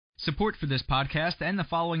Support for this podcast and the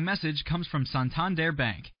following message comes from Santander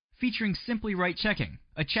Bank, featuring Simply Right Checking,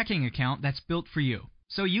 a checking account that's built for you,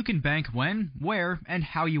 so you can bank when, where, and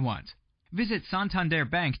how you want. Visit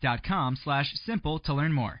santanderbank.com/simple to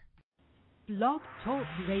learn more. Blog Talk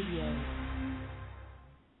Radio.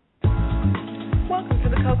 Welcome to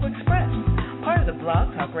the Cocoa Express, part of the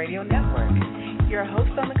Blog Talk Radio Network. Your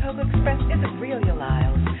host on the Cocoa Express is Aurelia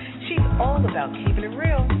Lyles. She's all about keeping it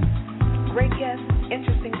real. Great guests,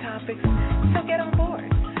 interesting topics, so get on board.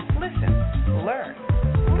 Listen, learn,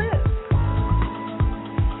 live.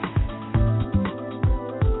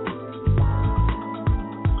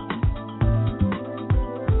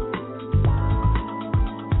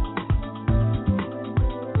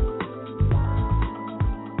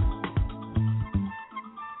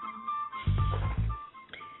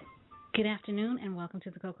 Good afternoon and welcome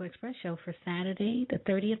to the Cocoa Express show for Saturday, the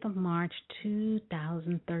 30th of March,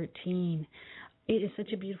 2013. It is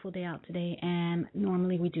such a beautiful day out today, and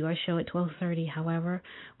normally we do our show at 12:30. However,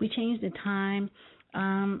 we changed the time,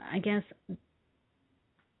 I guess,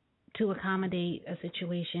 to accommodate a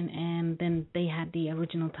situation, and then they had the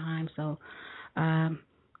original time, so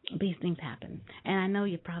these things happen. And I know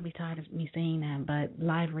you're probably tired of me saying that, but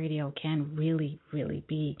live radio can really, really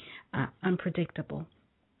be unpredictable.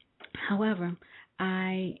 However,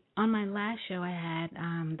 on my last show I had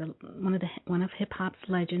one of hip hop's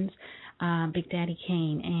legends, Big Daddy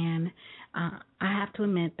Kane, and I have to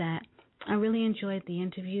admit that I really enjoyed the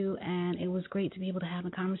interview, and it was great to be able to have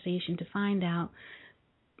a conversation to find out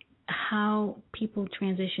how people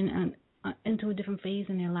transition into a different phase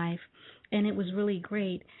in their life, and it was really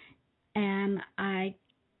great. And I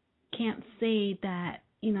can't say that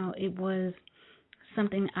it was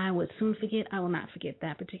something I would soon forget. I will not forget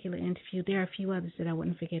that particular interview. There are a few others that I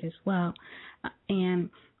wouldn't forget as well. And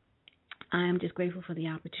I'm just grateful for the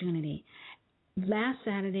opportunity. Last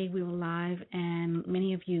Saturday we were live, and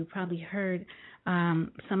many of you probably heard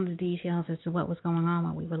some of the details as to what was going on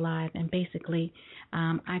while we were live. And basically,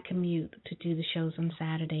 I commute to do the shows on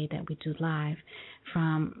Saturday that we do live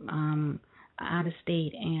from out of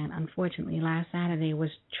state. And unfortunately, last Saturday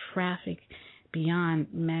was traffic beyond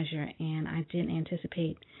measure, and I didn't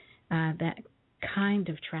anticipate that kind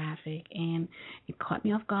of traffic, and it caught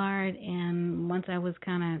me off guard. And once I was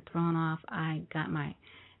kind of thrown off, I got my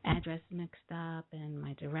address mixed up and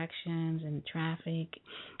my directions and traffic.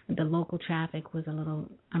 The local traffic was a little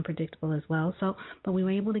unpredictable as well. But we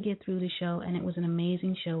were able to get through the show, and it was an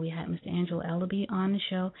amazing show. We had Mr. Angelo Ellaby on the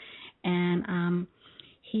show, and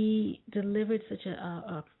he delivered such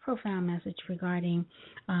a profound message regarding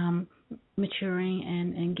maturing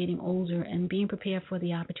and getting older and being prepared for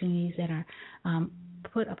the opportunities that are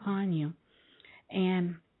put upon you.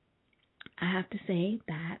 And I have to say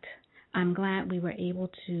that I'm glad we were able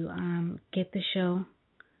to get the show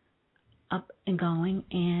up and going.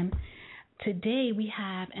 And today we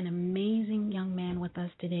have an amazing young man with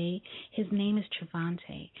us today. His name is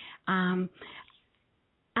Trevante.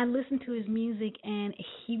 I listen to his music, and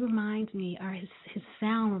he reminds me, or his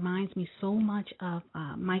sound reminds me so much of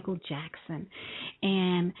Michael Jackson.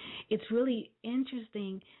 And it's really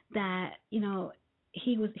interesting that,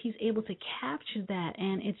 he's able to capture that,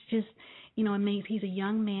 and it's just, amazing. He's a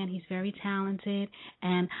young man. He's very talented,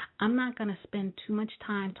 and I'm not going to spend too much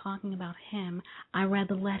time talking about him. I'd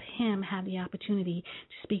rather let him have the opportunity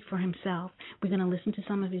to speak for himself. We're going to listen to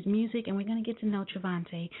some of his music, and we're going to get to know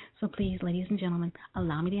Trevante. So please, ladies and gentlemen,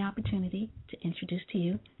 allow me the opportunity to introduce to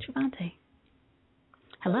you Trevante.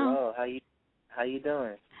 Hello. Hello. How you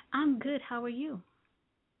doing? I'm good. How are you?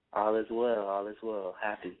 All is well.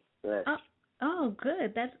 Happy. Blessed. Oh,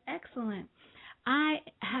 good. That's excellent. I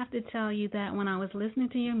have to tell you that when I was listening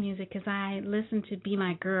to your music, because I listened to Be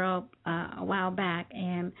My Girl a while back,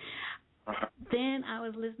 and then I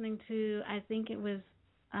was listening to, I think it was,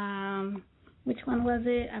 which one was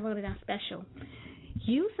it? I wrote it down, Special.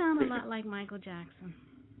 You sound a lot like Michael Jackson.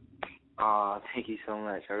 Oh, thank you so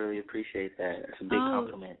much. I really appreciate that. It's a big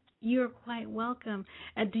compliment. You're quite welcome.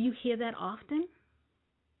 Do you hear that often?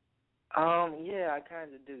 Yeah, I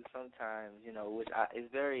kind of do sometimes, which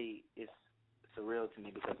it's surreal to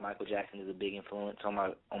me because Michael Jackson is a big influence on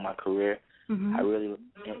my career. Mm-hmm. I really,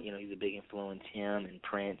 he's a big influence, him and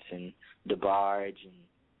Prince and DeBarge and,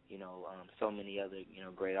 so many other,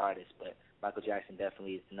 great artists. But Michael Jackson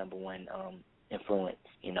definitely is the number one influence,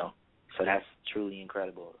 So that's truly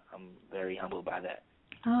incredible. I'm very humbled by that.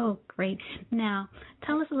 Oh, great. Now,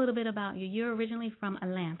 tell us a little bit about you. You're originally from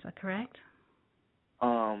Atlanta, correct?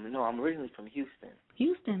 No, I'm originally from Houston.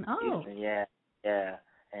 Houston, oh. Houston, yeah.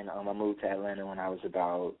 And I moved to Atlanta when I was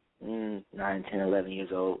about 9, 10, 11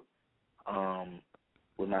 years old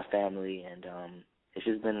with my family. And it's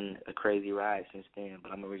just been a crazy ride since then.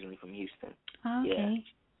 But I'm originally from Houston. Okay. Yeah.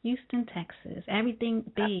 Houston, Texas. Everything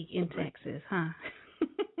big in Texas, huh?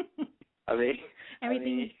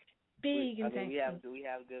 Everything big in Texas. We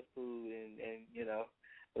have good food and you know,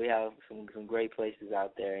 we have some great places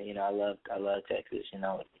out there. You know, I love Texas. You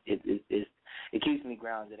know, it keeps me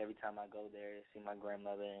grounded every time I go there. See my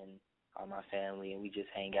grandmother and all my family, and we just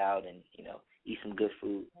hang out and, you know, eat some good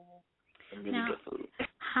food. Some really good food.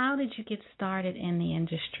 How did you get started in the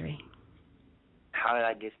industry? How did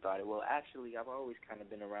I get started? Well, actually, I've always kind of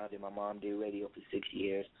been around it. My mom did radio for 6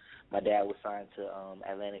 years. My dad was signed to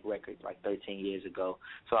Atlantic Records like 13 years ago.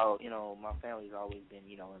 So, you know, my family's always been,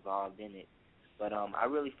 you know, involved in it. But I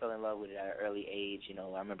really fell in love with it at an early age. You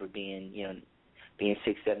know, I remember being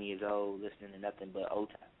 6, 7 years old, listening to nothing but old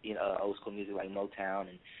school music like Motown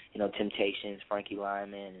and, you know, Temptations, Frankie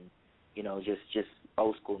Lyman, and, you know, just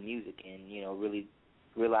old school music, and, you know, really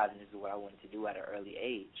realizing this is what I wanted to do at an early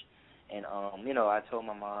age. And, you know, I told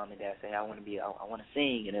my mom and dad, say, I want to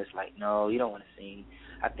sing. And it's like, no, you don't want to sing.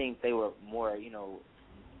 I think they were more, you know,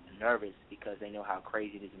 nervous because they know how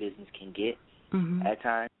crazy this business can get at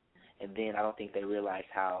times. And then I don't think they realized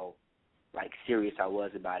how, like, serious I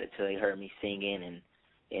was about it till they heard me singing.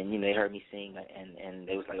 And you know, they heard me sing, and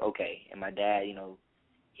they was like, okay. And my dad, you know,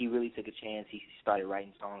 he really took a chance. He started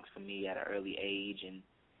writing songs for me at an early age.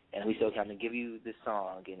 And we said, okay, I'm going to give you this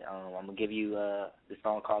song, and I'm going to give you this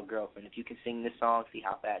song called Girlfriend. If you can sing this song, see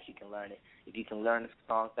how fast you can learn it. If you can learn the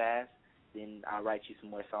song fast, then I'll write you some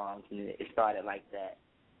more songs. And it started like that.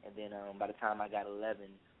 And then by the time I got 11,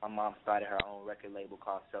 my mom started her own record label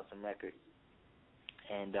called Sell Some Records.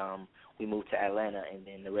 And we moved to Atlanta, and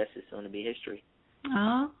then the rest is soon to be history.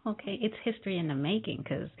 Oh, okay. It's history in the making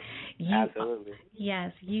because you. Absolutely.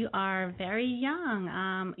 Yes, you are very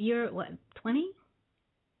young. You're, what, 20?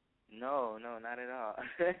 No, not at all.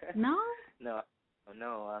 No? No,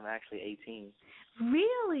 I'm actually 18.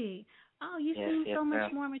 Really? Oh, you seem so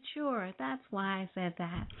much more mature. That's why I said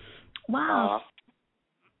that. Wow.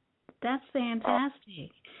 That's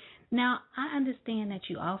fantastic. Now, I understand that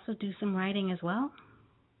you also do some writing as well?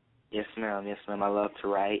 Yes, ma'am. I love to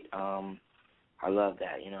write. I love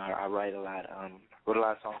that. You know, I write a lot. Wrote a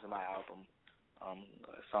lot of songs on my album. A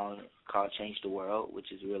song called Change the World,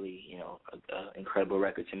 which is really, you know, an incredible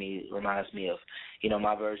record to me. It reminds me of, you know,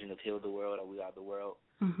 my version of Heal the World or We Are the World.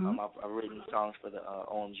 I've written songs for the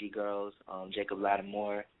OMG Girls, Jacob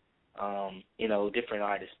Lattimore, you know, different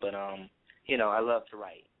artists. But, you know, I love to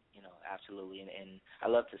write, you know, absolutely. And I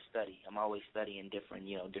love to study. I'm always studying different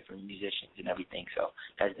musicians and everything. So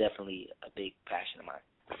that's definitely a big passion of mine.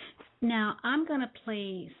 Now, I'm going to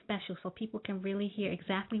play special so people can really hear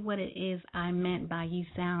exactly what it is I meant by you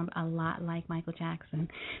sound a lot like Michael Jackson.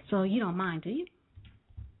 So you don't mind, do you?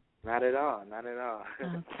 Not at all.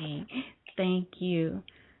 Okay. Thank you.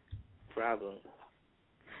 Problem.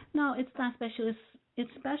 No, it's not special.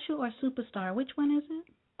 It's special or Superstar. Which one is it?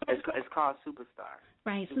 It's called Superstar.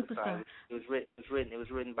 Right, Superstar. It was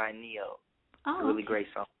written by Neo. Oh, It's a really great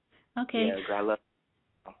song. Okay. Yeah, I love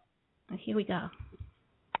it. Here we go.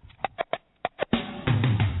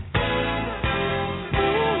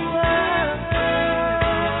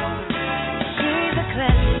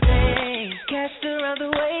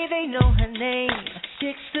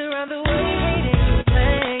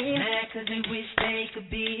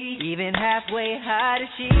 Even halfway high, does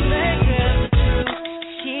she let girl the truth?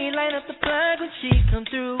 She light up the plug when she come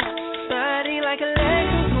through. Body like a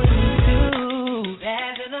Lexus when you do.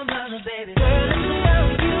 As in a mother, baby. Girl, it's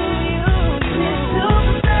about you. Miss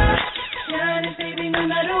Superstar, shining, baby, no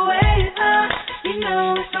matter where you are. You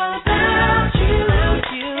know it's all about you.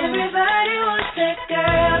 Everybody wants that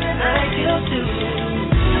girl, and I do too.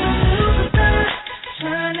 Superstar,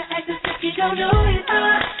 trying to act as if you don't know who you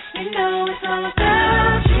are. You know it's all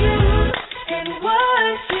about you and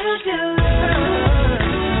what you do.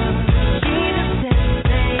 She's a sexy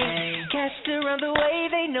thing. Catched her on the way,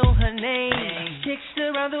 they know her name. Chicks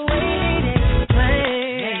around the way, they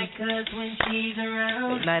complain. Yeah, 'cause when she's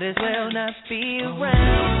around, they might as well not be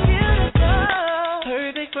around. Beautiful,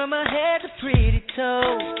 perfect from her head to pretty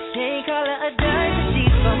toe. Can't call her a dime, but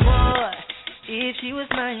she's for more. If she was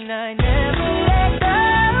mine, I'd never let go.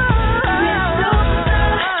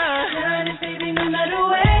 No matter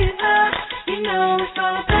where you are, you know it's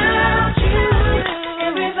all about you.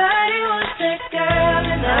 Everybody wants that girl,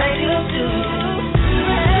 and I do too.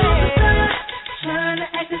 Superstar, trying to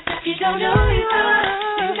act as if you don't know who you are.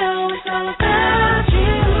 You know it's all about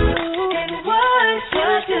you and what you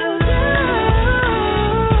do.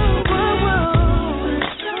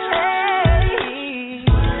 Hey,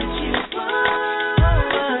 what you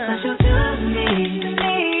want, so special to me.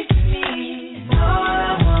 Oh.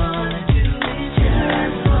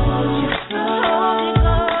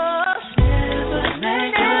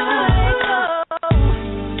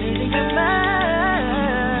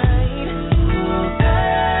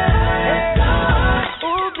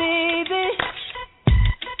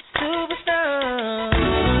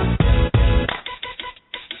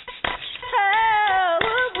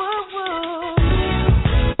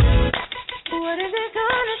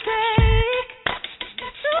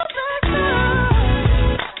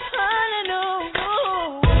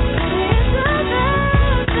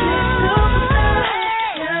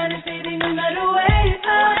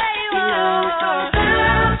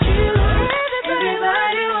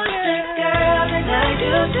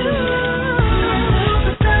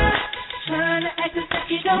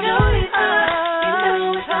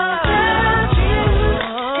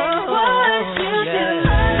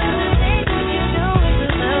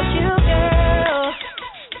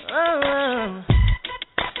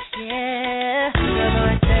 Yeah, brother,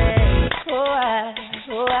 I say,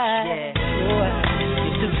 yeah,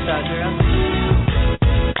 you superstar, girl.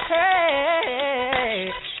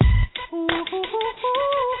 Hey, ooh, ooh, ooh, ooh.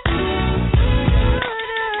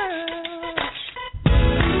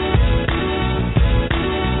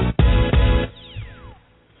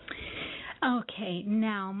 Okay,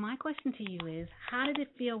 now my question to you is, how did it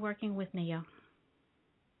feel working with Neo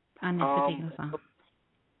on this particular song?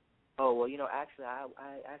 Oh, well, actually, I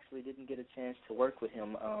actually didn't get a chance to work with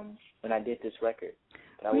him when I did this record.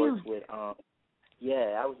 But I Really? worked with,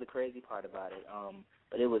 yeah, that was the crazy part about it.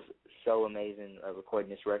 But it was so amazing recording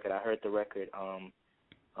this record. I heard the record.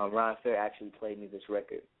 Ron Fair actually played me this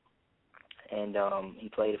record, and he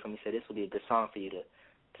played it for me. He said, this will be a good song for you to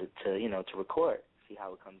record, see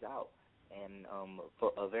how it comes out. And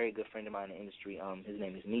for a very good friend of mine in the industry, his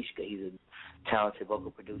name is Mishka. He's a talented vocal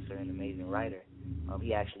producer and amazing writer.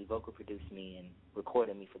 He actually vocal produced me and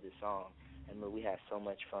recorded me for this song. And we had so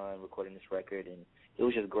much fun recording this record, and it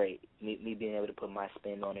was just great, me being able to put my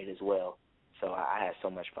spin on it as well. So I had so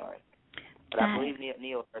much fun. But I believe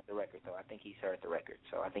Neil heard the record, though. I think he's heard the record,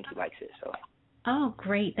 so I think he likes it. So. Oh,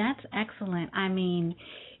 great. That's excellent. I mean,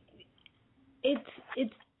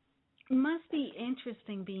 it's must be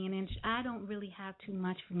interesting being in. I don't really have too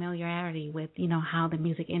much familiarity with, how the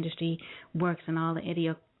music industry works and all the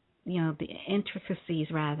the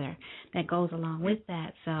intricacies rather that goes along with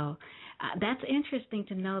that. So that's interesting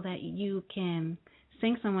to know that you can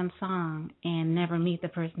sing someone's song and never meet the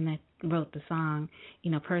person that wrote the song,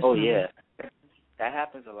 personally. Oh yeah, that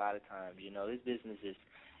happens a lot of times. This business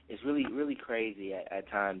is really really crazy at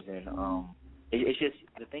times, and it's just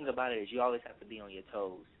the thing about it is you always have to be on your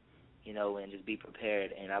toes. And just be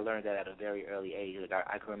prepared. And I learned that at a very early age. Like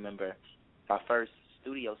I can remember my first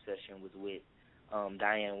studio session was with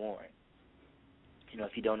Diane Warren.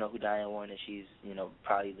 If you don't know who Diane Warren is, she's,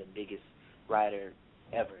 probably the biggest writer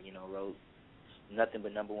ever, wrote nothing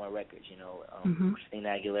but number one records, Christina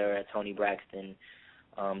Aguilera, Toni Braxton,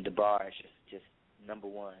 DeBarge, just number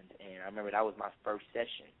one. And I remember that was my first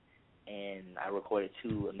session, and I recorded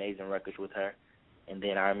 2 amazing records with her. And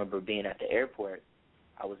then I remember being at the airport.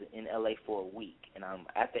 I was in L.A. for a week, and I'm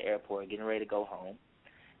at the airport getting ready to go home,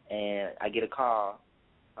 and I get a call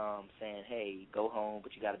saying, hey, go home,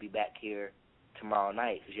 but you got to be back here tomorrow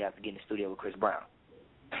night because you have to get in the studio with Chris Brown.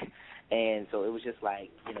 And so it was just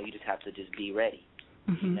like, you just have to just be ready.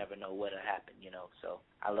 Mm-hmm. You never know what'll happen, so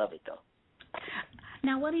I love it, though.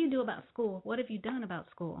 Now, what do you do about school? What have you done about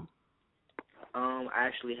school? I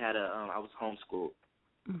actually had I was homeschooled,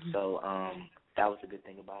 mm-hmm. So that was a good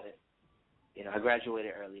thing about it. I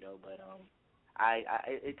graduated early though, but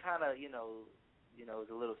it kind of it was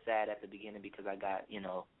a little sad at the beginning because I got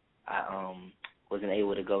I wasn't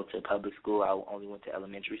able to go to public school. I only went to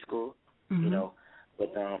elementary school, mm-hmm.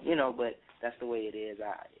 But that's the way it is.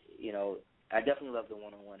 I definitely love the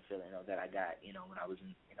one-on-one feeling that I got when I was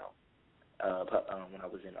in when I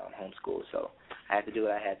was in homeschool. So I had to do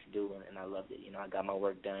what I had to do, and I loved it. I got my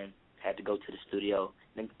work done. Had to go to the studio,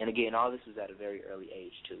 and again, all this was at a very early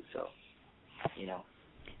age too. So.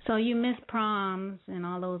 So you miss proms and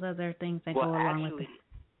all those other things that go along with it.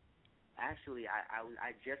 Actually,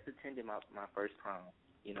 I just attended my first prom.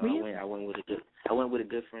 Really? I went with a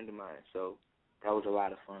good friend of mine. So that was a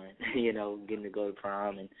lot of fun. Getting to go to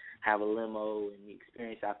prom and have a limo and the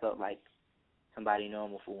experience. I felt like somebody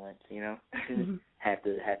normal for once. Mm-hmm. had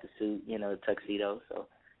the suit, the tuxedo. So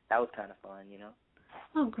that was kind of fun.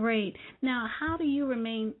 Oh, great. Now, how do you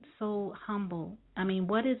remain so humble? I mean,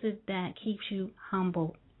 what is it that keeps you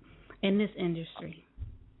humble in this industry?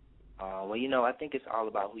 Well, I think it's all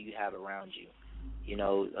about who you have around you.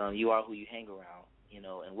 You are who you hang around,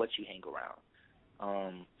 and what you hang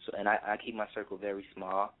around. And I keep my circle very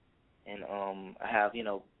small, and I have,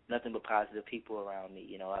 nothing but positive people around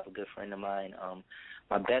me. I have a good friend of mine,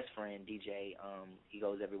 my best friend, DJ, he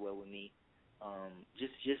goes everywhere with me.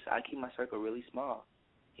 Just I keep my circle really small.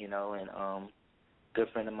 And good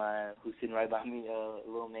friend of mine who's sitting right by me,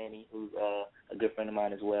 Lil Manny, who's a good friend of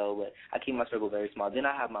mine as well. But I keep my circle very small. Then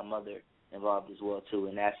I have my mother involved as well too,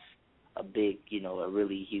 and that's a big, a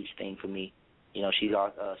really huge thing for me. She's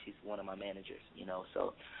one of my managers.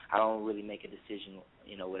 So I don't really make a decision,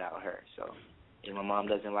 without her. So if my mom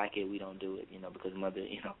doesn't like it, we don't do it, because mother,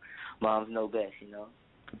 moms know best,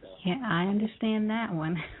 So. Yeah, I understand that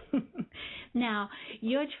one. Now,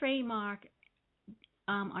 your trademark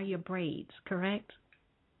are your braids, correct?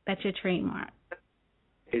 That's your trademark.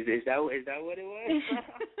 Is that what it was?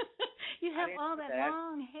 You have all that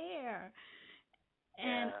long hair.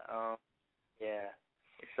 And yeah,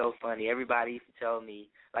 it's so funny. Everybody used to tell me,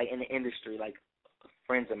 like in the industry, like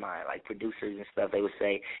friends of mine, like producers and stuff, they would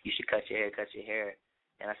say, you should cut your hair.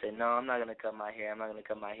 And I said, no, I'm not going to cut my hair.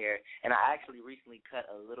 And I actually recently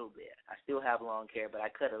cut a little bit. I still have long hair, but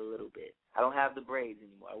I cut a little bit. I don't have the braids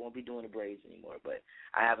anymore. I won't be doing the braids anymore. But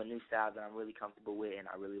I have a new style that I'm really comfortable with,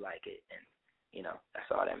 and I really like it. And, you know,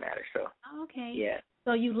 that's all that matters. So, okay. Yeah.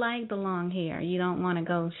 So you like the long hair. You don't want to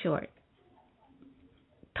go short.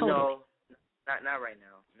 Totally. No, not right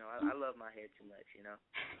now. No, I love my hair too much, you know.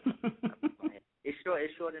 It's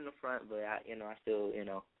short in the front, but I still,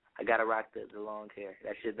 I gotta rock the long hair.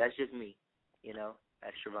 That's just me, you know.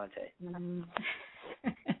 That's Trevante.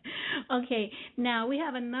 Okay, now we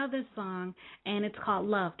have another song, and it's called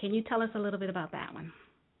Love. Can you tell us a little bit about that one?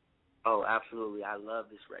 Oh, absolutely. I love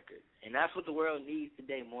this record, and that's what the world needs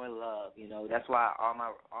today: more love. You know, that's why all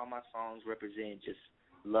my songs represent just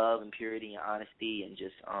love and purity and honesty and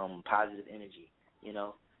just positive energy. You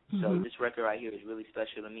know. So this record right here is really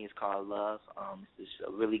special to me. It's called Love. It's just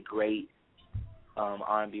a really great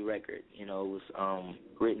R&B record. You know, it was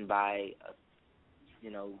written by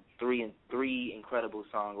three incredible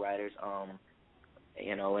songwriters.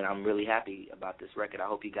 And I'm really happy about this record. I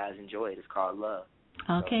hope you guys enjoy it. It's called Love.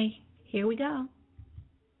 Okay, here we go.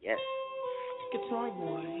 Yes. Guitar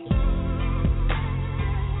Boy.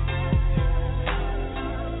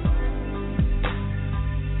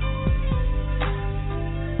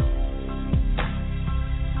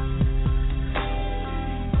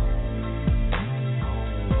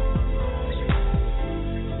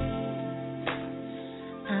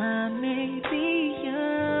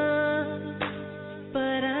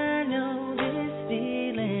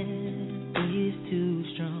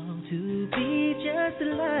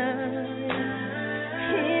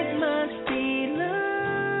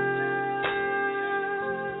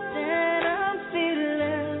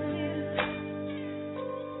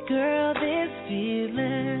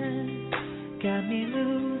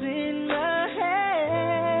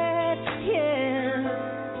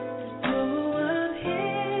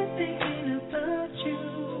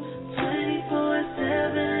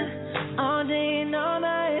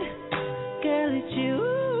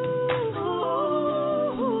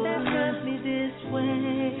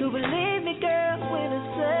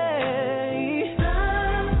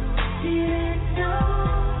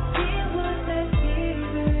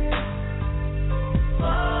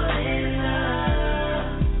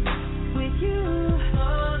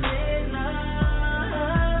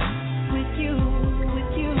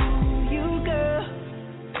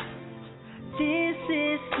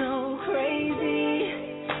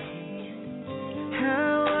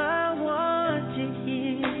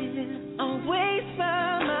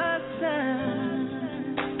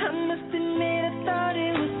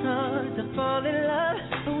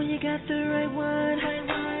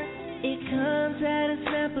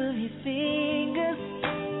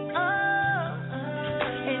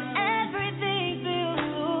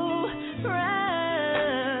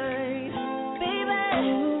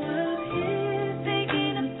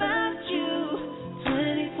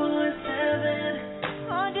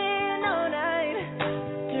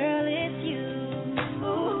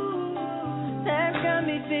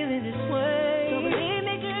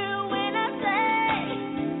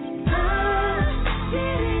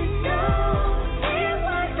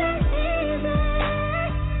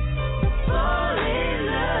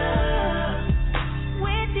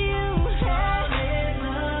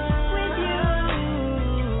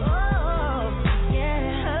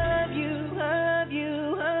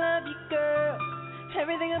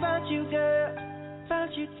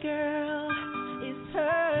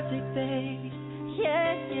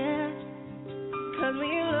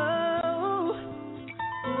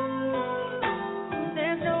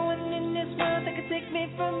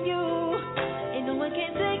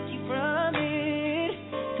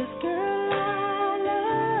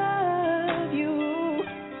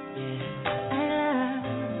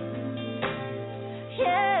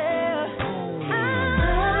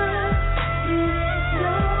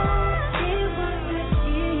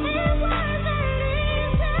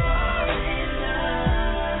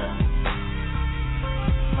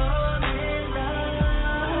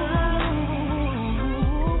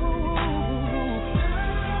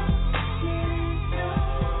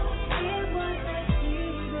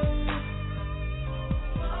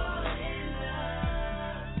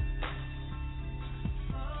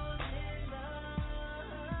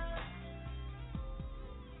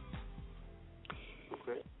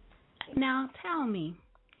 Now, tell me,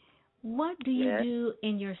 what do you do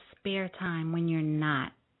in your spare time when you're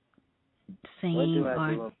not singing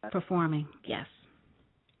or performing? Yes.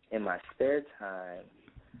 In my spare time,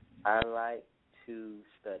 I like to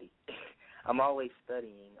study. I'm always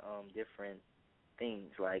studying different things.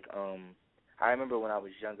 Like I remember when I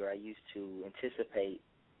was younger, I used to anticipate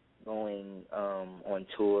going on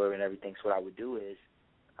tour and everything. So what I would do is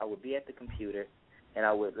I would be at the computer, and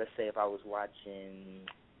I would, let's say if I was watching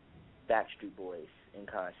Backstreet Boys in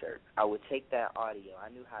concert, I would take that audio. I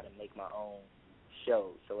knew how to make my own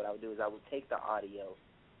show. So what I would do is I would take the audio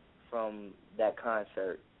from that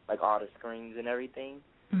concert, like all the screens and everything,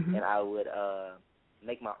 and I would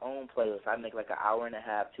make my own playlist. I'd make like an hour and a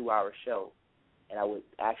half, 2-hour show, and I would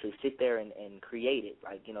actually sit there and create it.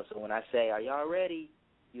 Like, you know, so when I say, "Are y'all ready?"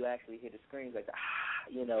 you actually hear the screams like,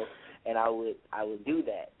 you know, and I would do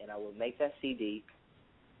that, and I would make that CD,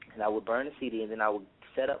 and I would burn the CD, and then I would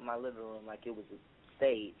set up my living room like it was a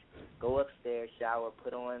stage, go upstairs, shower,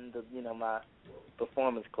 put on the, you know, my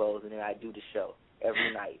performance clothes, and then I do the show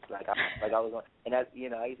every night. Like I was on, and that, you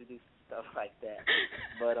know, I used to do stuff like that.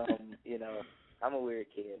 But you know, I'm a weird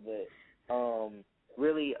kid, but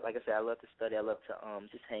really, like I said, I love to study. I love to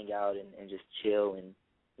just hang out and just chill, and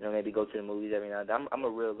you know, maybe go to the movies every now and then. I'm a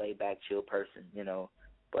real laid back, chill person, you know.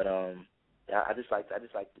 But I just like to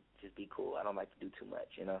just be cool. I don't like to do too much,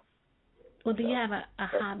 you know. Well, do you have a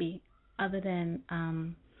hobby other than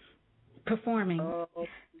performing?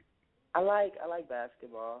 I like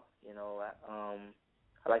basketball. You know,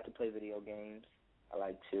 I like to play video games. I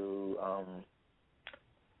like to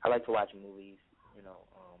watch movies. You know,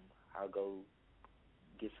 I'll go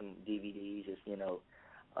get some DVDs. Just, you know,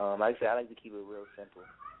 like I said, I like to keep it real simple.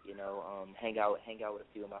 You know, hang out with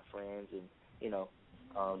a few of my friends, and you know,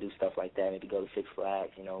 do stuff like that. Maybe go to Six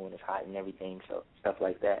Flags. You know, when it's hot and everything. So stuff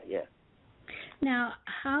like that. Yeah. Now,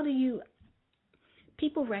 how do you?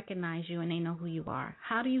 People recognize you and they know who you are.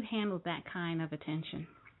 How do you handle that kind of attention?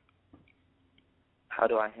 How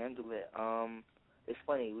do I handle it? It's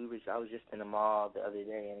funny. I was just in the mall the other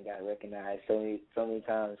day and got recognized so many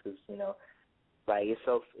times because, you know, like it's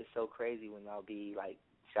so crazy when I'll be like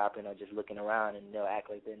shopping or just looking around and they'll act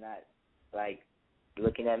like they're not like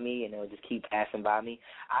looking at me and they'll just keep passing by me.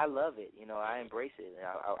 I love it. You know, I embrace it.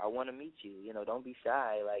 I want to meet you. You know, don't be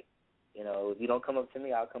shy. Like, you know, if you don't come up to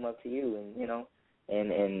me, I'll come up to you, and you know.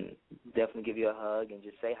 And definitely give you a hug and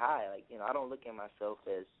just say hi. Like, you know, I don't look at myself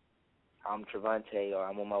as I'm Trevante or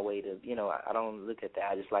I'm on my way to, you know, I don't look at that.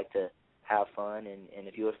 I just like to have fun. And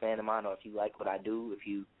if you're a fan of mine or if you like what I do, if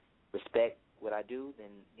you respect what I do,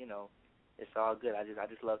 then, you know, it's all good. I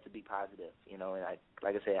just love to be positive, you know. And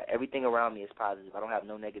like I said, everything around me is positive. I don't have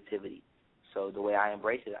no negativity. So the way I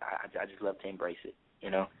embrace it, I just love to embrace it, you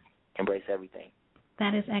know, embrace everything.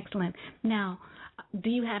 That is excellent. Now, do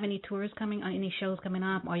you have any tours coming, or any shows coming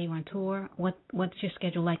up? Are you on tour? What's your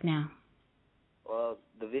schedule like now? Well,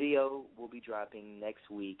 the video will be dropping next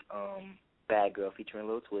week. Bad Girl featuring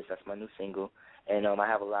Lil Twist. That's my new single, and I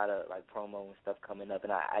have a lot of like promo and stuff coming up.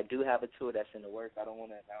 And I do have a tour that's in the works. I don't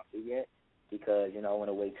want to announce it yet because you know I want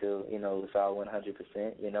to wait till you know it's all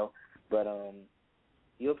 100%. You know, but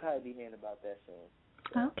you'll probably be hearing about that soon.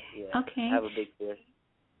 So, okay. Yeah, okay. I have a big tour.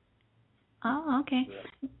 Oh, okay.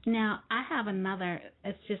 Yeah. Now, I have another,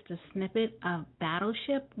 it's just a snippet of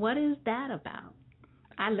Battleship. What is that about?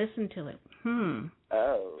 I listened to it.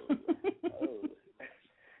 Oh.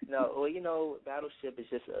 No, well, you know, Battleship is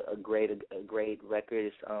just a great record.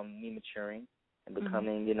 It's me maturing and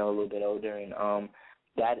becoming, you know, a little bit older. And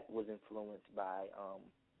that was influenced by,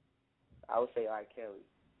 I would say, R. Kelly.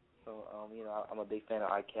 So, you know, I'm a big fan of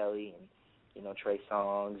R. Kelly and, you know, Trey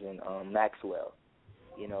Songz and Maxwell,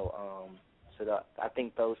 you know, so I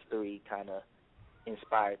think those three kind of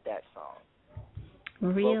inspired that song.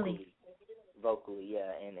 Really? Vocally,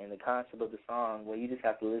 yeah. And the concept of the song, well, you just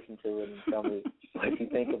have to listen to it and tell me what you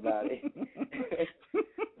think about it.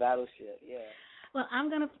 Battleship, yeah. Well, I'm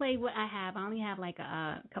going to play what I have. I only have like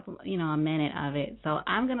a couple, you know, a minute of it. So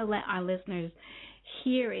I'm going to let our listeners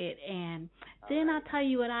hear it, and then I'll tell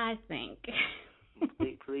you what I think.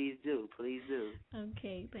 Please do. Please do.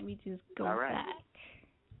 Okay, let me just go right. back.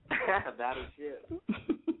 Battleship.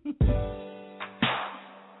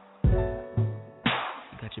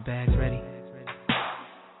 Got your bags ready?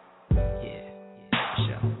 Yeah, for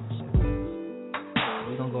sure.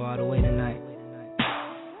 We're gonna go all the way tonight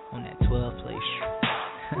on that 12 place.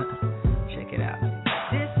 Check it out.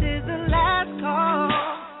 This is the last call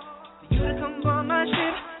for you to come on my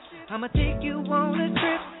ship. I'ma take you on a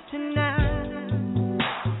trip tonight.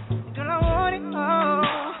 Girl, I want it all.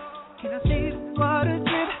 Can I see the water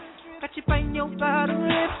drip? Got you biting your bottom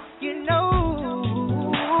lip, you know.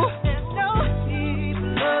 There's no need for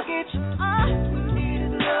luggage. All we need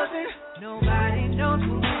is loving. Nobody knows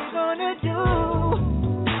what we're gonna do.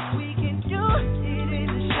 We can do it in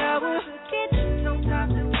the shower, kitchen, on top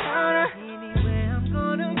of the counter. Anywhere, I'm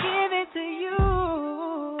gonna give it to you.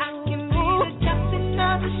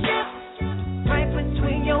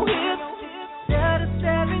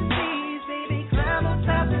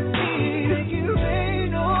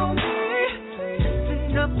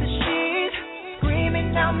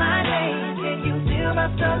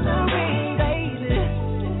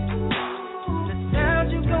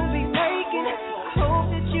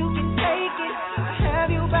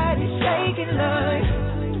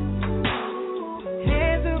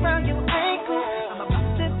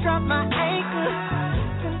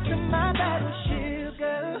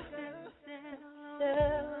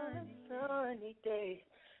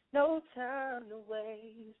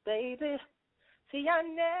 I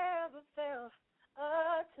never felt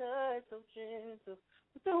a touch so gentle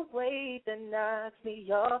with the weight that knocks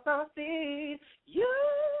me off my feet. You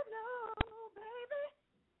know, baby.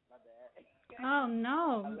 My bad. Oh,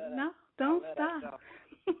 no, don't stop.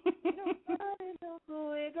 Nobody knows what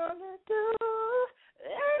we're gonna do.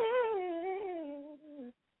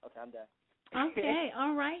 Okay, I'm done. Okay,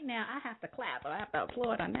 all right now. I have to clap, or I have to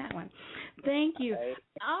applaud on that one. Thank you. Okay.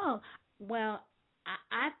 Oh, well,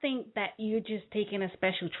 I think that you're just taking a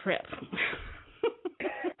special trip.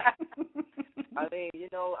 I mean, you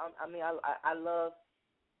know, I love,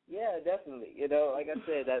 yeah, definitely. You know, like I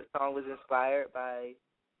said, that song was inspired by,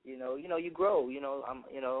 you know, you grow.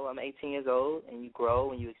 I'm 18 years old, and you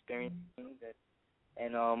grow and you experience things,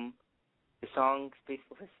 and the song speaks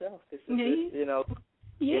for itself. You know.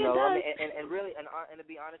 Yeah, you know, it does. I mean, and really, and to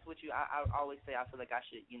be honest with you, I always say I feel like I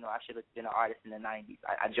should have been an artist in the '90s.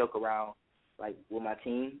 I joke around like with my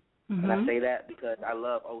team, and I say that because I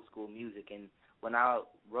love old school music. And when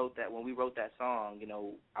we wrote that song, you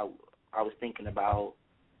know, I was thinking about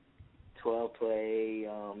 12 Play,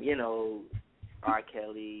 you know, R.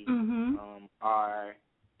 Kelly, our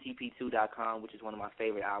TP2.com, which is one of my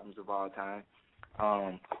favorite albums of all time.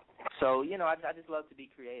 So you know, I just love to be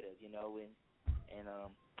creative, you know, and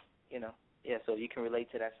you know, yeah, so you can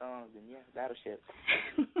relate to that song, then yeah, Battleship.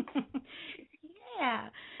 Yeah.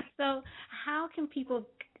 So how can people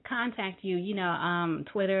contact you? You know,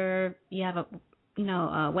 Twitter, you have a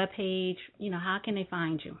webpage, you know, how can they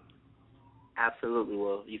find you? Absolutely.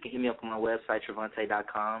 Well, you can hit me up on my website,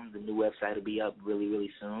 Trevante.com. The new website will be up really,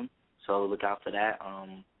 really soon, so look out for that.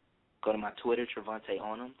 Go to my Twitter, Trevante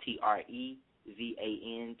Onem, TrevanteOnem.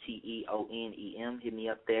 Hit me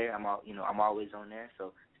up there. I'm always on there,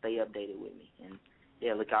 so stay updated with me. And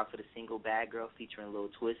yeah, look out for the single Bad Girl featuring Lil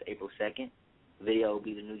Twist, April 2nd. Video will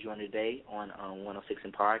be the new joint today on 106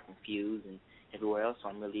 in Park and Fuse and everywhere else. So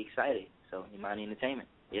I'm really excited. So Imani Entertainment,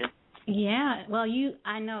 yeah. Yeah, well,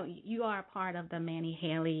 I know you are a part of the Manny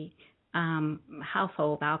Haley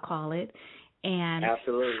household, I'll call it. And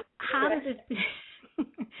absolutely. How does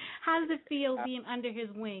it feel being under his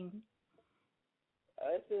wing?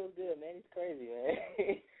 It feels good. Manny's crazy, man.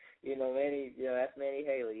 You know, that's Manny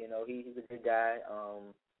Haley. You know, he's a good guy.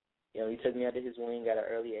 You know, he took me under his wing at an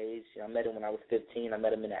early age. I met him when I was 15. I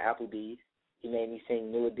met him in the Applebee's. He made me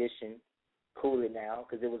sing New Edition, Cool It Now,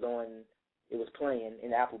 because it was playing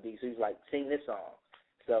in Applebee's. So he was like, sing this song.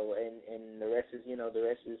 So, and the rest is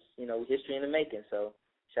history in the making. So,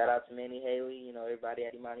 shout out to Manny Haley, you know, everybody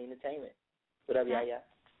at Imani Entertainment. What up, Yaya?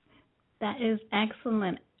 That is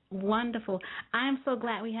excellent. Wonderful. I'm so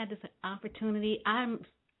glad we had this opportunity. I'm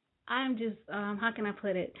just, how can I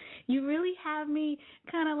put it? You really have me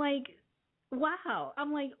kind of like, wow.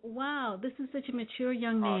 I'm like, wow, this is such a mature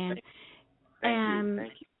young man.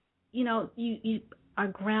 Thank you. You know, you are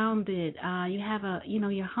grounded. You have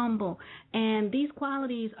you're humble. And these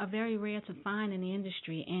qualities are very rare to find in the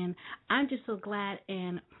industry. And I'm just so glad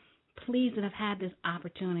and pleased that I've had this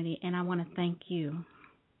opportunity. And I want to thank you.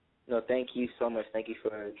 No, thank you so much. Thank you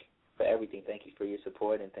for everything. Thank you for your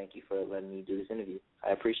support, and thank you for letting me do this interview.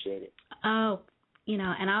 I appreciate it. Oh, you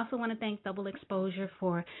know, and I also want to thank Double Exposure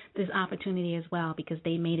for this opportunity as well, because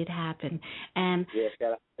they made it happen. And yes,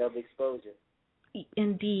 shout out to Double Exposure.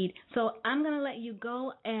 Indeed. So I'm going to let you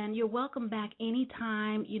go, and you're welcome back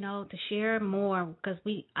anytime, you know, to share more, because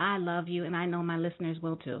I love you, and I know my listeners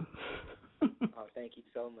will too. Oh, thank you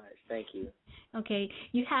so much. Thank you. Okay,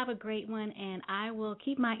 you have a great one, and I will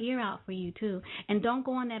keep my ear out for you too. And don't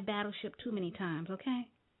go on that battleship too many times, okay?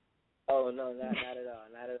 Oh, no, not at all.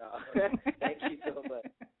 Not at all. Thank you so much.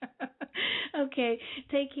 Okay,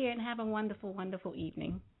 take care and have a wonderful, wonderful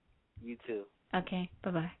evening. You too. Okay,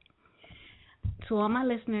 bye-bye. To all my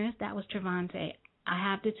listeners, that was Trevante. I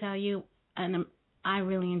have to tell you, and I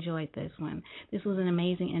really enjoyed this one. This was an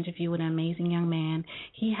amazing interview with an amazing young man.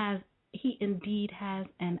 He indeed has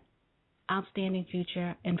an outstanding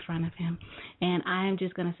future in front of him, and I am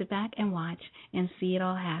just going to sit back and watch and see it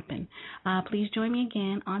all happen. Please join me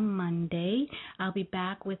again on Monday. I'll be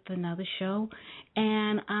back with another show,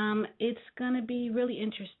 and it's going to be really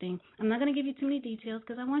interesting. I'm not going to give you too many details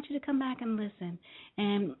because I want you to come back and listen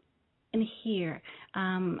and hear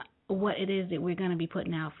what it is that we're going to be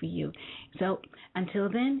putting out for you. So until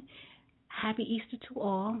then, happy Easter to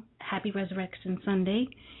all. Happy Resurrection Sunday.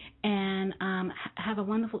 And have a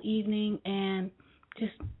wonderful evening, and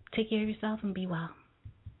just take care of yourself and be well.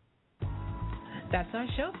 That's our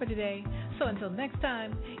show for today. So until next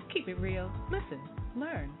time, keep it real, listen,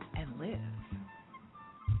 learn, and live.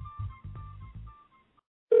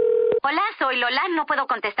 Hola, soy Lola. No puedo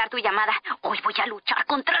contestar tu llamada. Hoy voy a luchar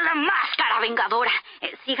contra la máscara vengadora.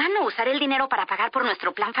 Si gano, usaré el dinero para pagar por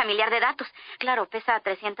nuestro plan familiar de datos. Claro, pesa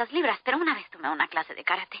 300 libras, pero una vez tomé una clase de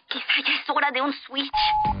karate. Quizá ya es hora de un switch.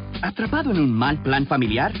 ¿Atrapado en un mal plan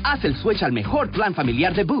familiar? Haz el switch al mejor plan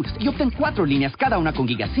familiar de Boost y obtén 4 líneas, cada una con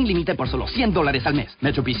gigas sin límite por solo $100 al mes.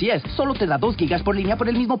 Metro PCS solo te da 2 gigas por línea por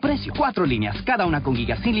el mismo precio. 4 líneas, cada una con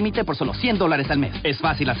gigas sin límite por solo $100 al mes. Es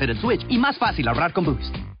fácil hacer el switch y más fácil ahorrar con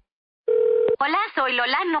Boost. Hola, soy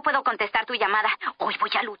Lola. No puedo contestar tu llamada. Hoy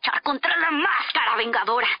voy a luchar contra la máscara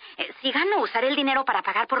vengadora. Si gano, usaré el dinero para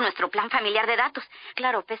pagar por nuestro plan familiar de datos.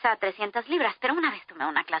 Claro, pesa 300 libras, pero una vez tomé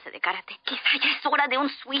una clase de karate. Quizá ya es hora de un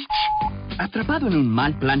switch. ¿Atrapado en un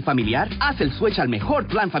mal plan familiar? Haz el switch al mejor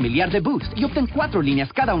plan familiar de Boost y obtén 4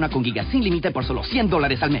 líneas, cada una con gigas sin límite por solo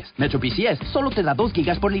 $100 al mes. Metro PCS solo te da 2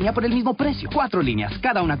 gigas por línea por el mismo precio. 4 líneas,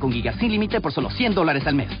 cada una con gigas sin límite por solo $100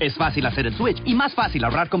 al mes. Es fácil hacer el switch y más fácil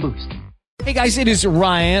ahorrar con Boost. Hey guys, it is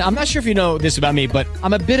Ryan. I'm not sure if you know this about me, but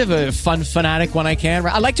I'm a bit of a fun fanatic when I can.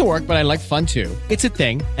 I like to work, but I like fun too. It's a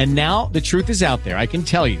thing. And now the truth is out there. I can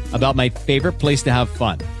tell you about my favorite place to have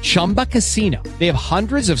fun. Chumba Casino. They have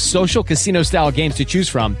hundreds of social casino style games to choose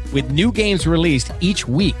from with new games released each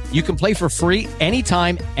week. You can play for free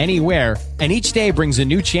anytime, anywhere. And each day brings a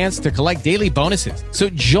new chance to collect daily bonuses. So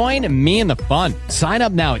join me in the fun. Sign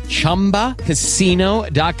up now at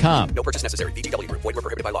ChumbaCasino.com. No purchase necessary. VGW Group. Void where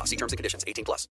prohibited by law. See terms and conditions. 18+.